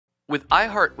With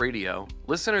iHeartRadio,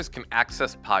 listeners can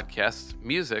access podcasts,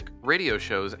 music, radio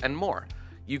shows, and more.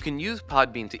 You can use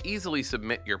Podbean to easily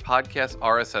submit your podcast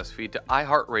RSS feed to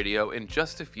iHeartRadio in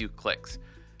just a few clicks.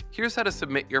 Here's how to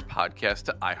submit your podcast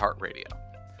to iHeartRadio.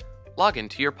 Log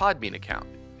into your Podbean account.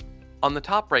 On the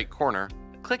top right corner,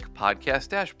 click Podcast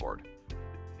Dashboard.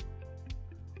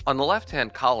 On the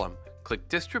left-hand column, click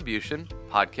Distribution,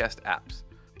 Podcast Apps.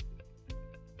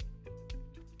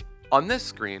 On this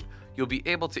screen, you'll be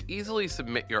able to easily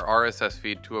submit your RSS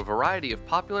feed to a variety of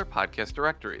popular podcast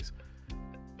directories.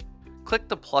 Click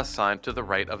the plus sign to the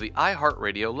right of the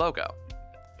iHeartRadio logo.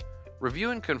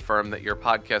 Review and confirm that your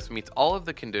podcast meets all of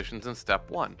the conditions in Step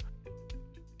 1.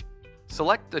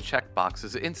 Select the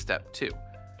checkboxes in Step 2.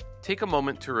 Take a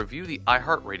moment to review the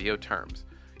iHeartRadio terms.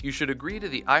 You should agree to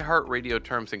the iHeartRadio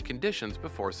terms and conditions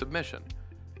before submission.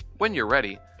 When you're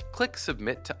ready, click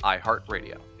Submit to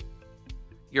iHeartRadio.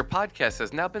 Your podcast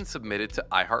has now been submitted to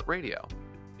iHeartRadio.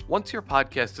 Once your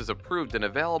podcast is approved and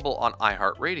available on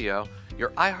iHeartRadio, your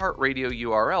iHeartRadio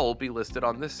URL will be listed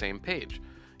on this same page.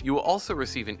 You will also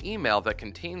receive an email that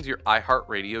contains your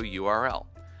iHeartRadio URL.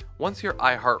 Once your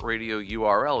iHeartRadio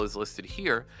URL is listed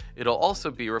here, it'll also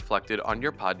be reflected on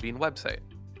your Podbean website.